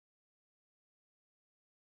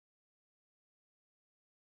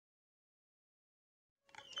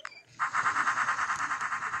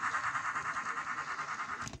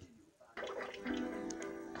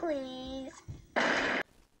please.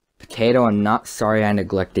 Potato, I'm not sorry I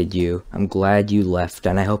neglected you. I'm glad you left,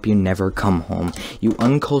 and I hope you never come home. You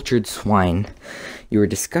uncultured swine. You're a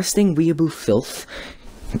disgusting weeaboo filth.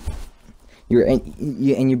 You're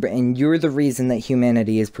the reason that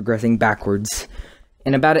humanity is progressing backwards.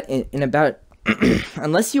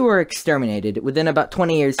 Unless you were exterminated, within about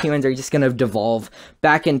 20 years, humans are just gonna devolve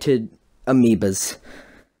back into amoebas.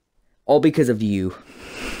 All because of you.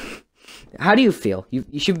 How do you feel? You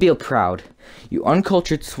should feel proud. You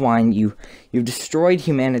uncultured swine, you've destroyed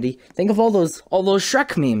humanity. Think of all those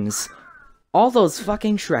Shrek memes. All those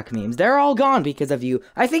fucking Shrek memes. They're all gone because of you.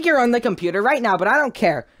 I think you're on the computer right now, but I don't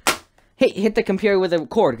care. Hit the computer with a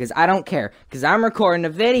cord, because I don't care. Because I'm recording a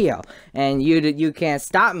video, and you can't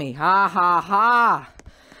stop me. Ha ha ha.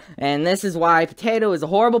 And this is why Potato is a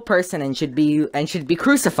horrible person and should be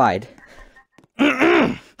crucified.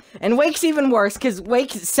 And Wake's even worse, because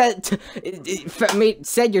Wake said your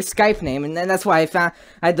Skype name, and then that's why I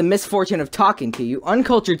had the misfortune of talking to you.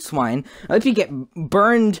 Uncultured swine. I hope you get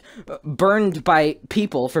burned by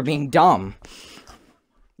people for being dumb.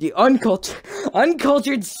 You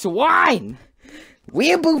uncultured swine!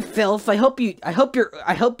 Weeaboo filth, I hope you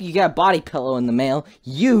get a body pillow in the mail,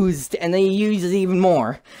 used, and then you use it even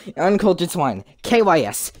more. Uncultured swine.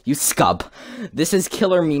 KYS, you scub. This is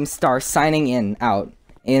Killer Meme Star signing in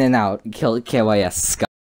and out. KYS, scub.